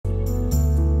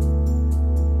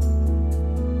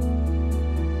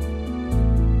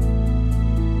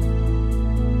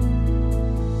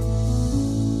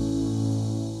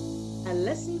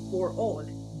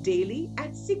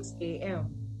6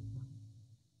 a.m.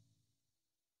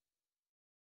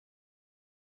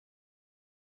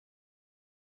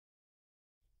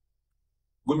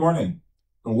 Good morning,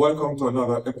 and welcome to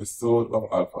another episode of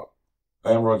ALFA.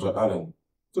 I am Rodger Allen.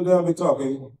 Today I'll be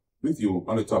talking with you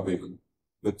on the topic,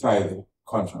 the tithe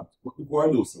contract. But before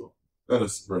I do so, let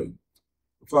us pray.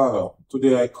 Father,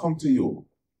 today I come to you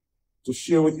to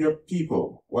share with your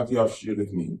people what you have shared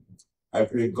with me. I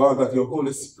pray, God, that your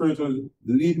Holy Spirit will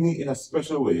lead me in a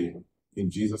special way. In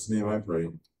Jesus' name I pray.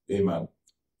 Amen.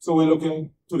 So we're looking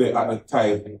today at the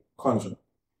tithe contract.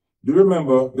 Do you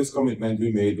remember this commitment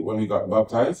we made when we got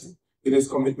baptized? It is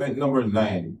commitment number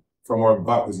 9 from our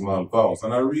baptismal vows,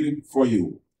 and I read it for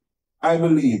you. I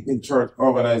believe in church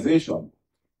organization.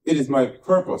 It is my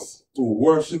purpose to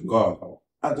worship God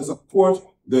and to support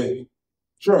the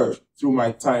church through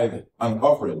my tithe and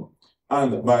offering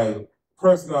and by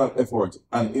personal effort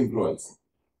and influence.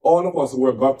 All of us who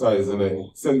were baptized in the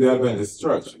Seventh-day Adventist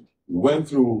Church went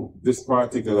through this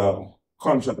particular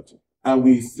contract, and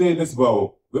we say this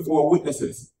vow before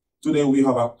witnesses. Today we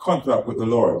have a contract with the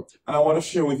Lord, and I want to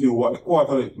share with you what the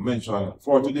quarterly mentioned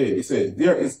for today. It says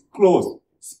there is close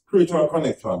spiritual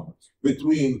connection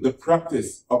between the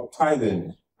practice of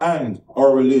tithing and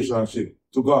our relationship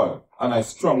to God, and I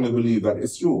strongly believe that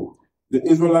it's true. The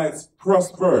Israelites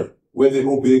prospered when they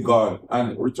obey God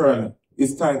and return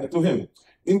his tithe to him.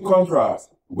 In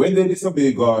contrast, when they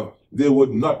disobey God, they would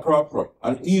not prosper,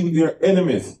 and even their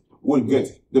enemies would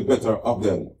get the better of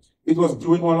them. It was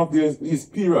during one of these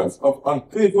periods of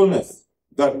unfaithfulness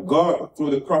that God,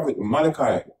 through the prophet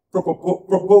Malachi,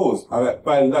 proposed a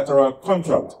bilateral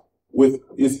contract with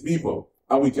his people.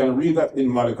 And we can read that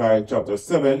in Malachi chapter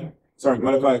 3,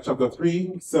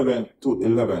 7 to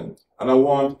 11. And I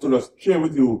want to just share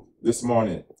with you this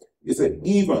morning. It said,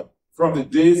 even from the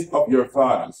days of your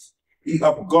fathers, ye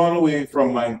have gone away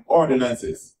from mine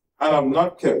ordinances, and have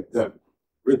not kept them.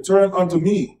 Return unto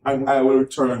me, and I will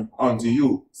return unto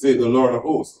you, said the Lord of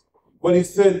hosts. But he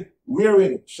said,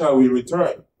 wherein shall we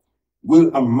return?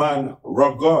 Will a man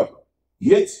rob God?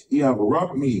 Yet ye have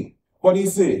robbed me. But he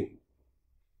said,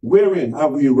 wherein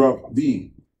have we robbed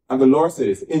thee? And the Lord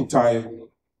says, in tithe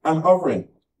and offering.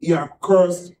 Ye are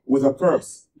cursed with a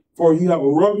curse, for ye have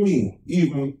robbed me,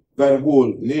 even thy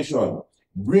whole nation,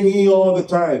 bringing all the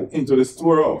tithe into the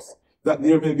storehouse, that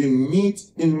there may be meat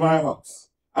in my house.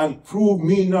 And prove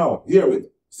me now, herewith,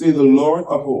 say the Lord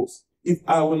of hosts, if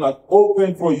I will not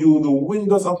open for you the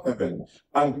windows of heaven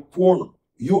and pour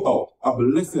you out a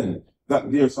blessing, that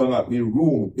there shall not be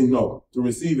room enough to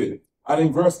receive it. And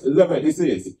in verse 11 it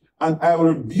says, and I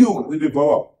will rebuke the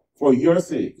devourer for your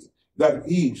sake, that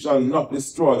he shall not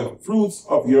destroy the fruits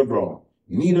of your ground,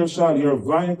 neither shall your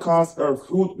vine cast her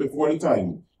fruit before the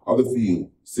time of the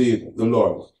field, saith the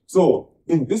Lord. So,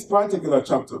 in this particular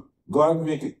chapter, God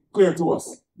make it clear to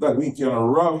us that we can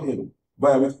rob him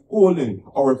by withholding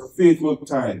our faithful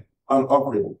tithe and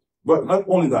offering. But not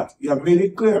only that, he has made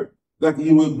it clear that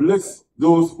he will bless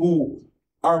those who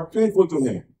are faithful to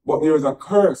him, but there is a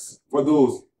curse for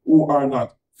those who are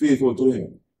not faithful to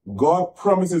him. God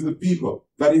promises the people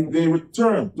that if they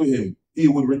return to him, he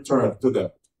will return to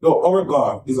them. Now, our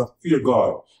God is a fair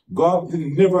God. God did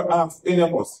never ask any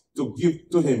of us to give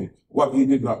to him what he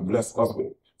did not bless us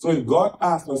with. So if God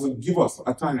asked us to give us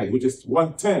a tithe, which is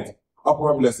 1/10 of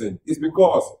our blessing, it's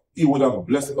because he would have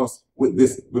blessed us with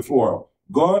this before.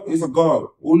 God is a God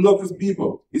who loves his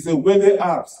people. He said when they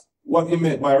asked what he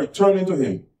meant by returning to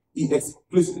him, he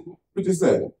explicitly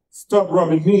said, stop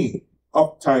robbing me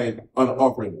of tithe and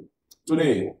offering.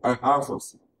 Today, I ask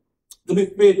us to be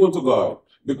faithful to God,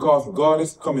 because God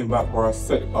is coming back for a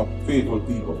set of faithful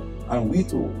people. And we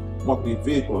too must be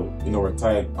faithful in our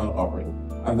tithe and offering.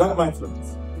 And that, my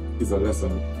friends, is a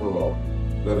lesson for all.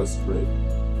 Let us pray.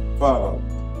 Father,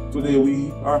 today we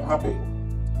are happy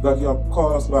that you have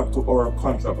called us back to our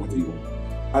contract with you,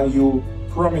 and you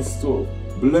promise to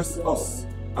bless us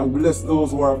and bless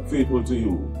those who are faithful to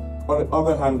you. On the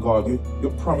other hand, God,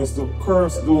 you promise to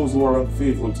curse those who are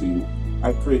unfaithful to you.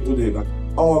 I pray today that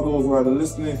all those who are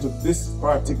listening to this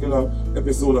particular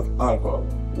episode of ALFA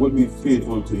will be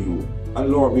faithful to you.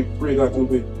 And Lord, we pray that you'll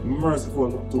be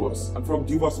merciful to us and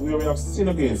forgive us where we have sinned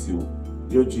against you.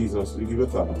 Dear Jesus, we give you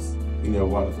thanks in your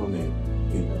wonderful name.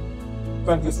 Amen.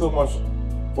 Thank you so much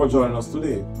for joining us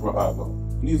today for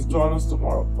ALFA. Please join us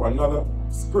tomorrow for another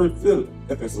spirit-filled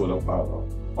episode of ALFA.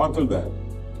 Until then,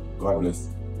 God bless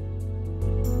you.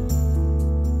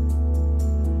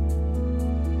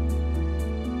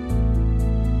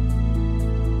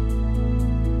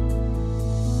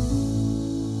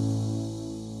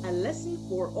 A lesson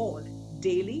for all,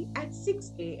 daily at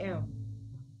 6 a.m.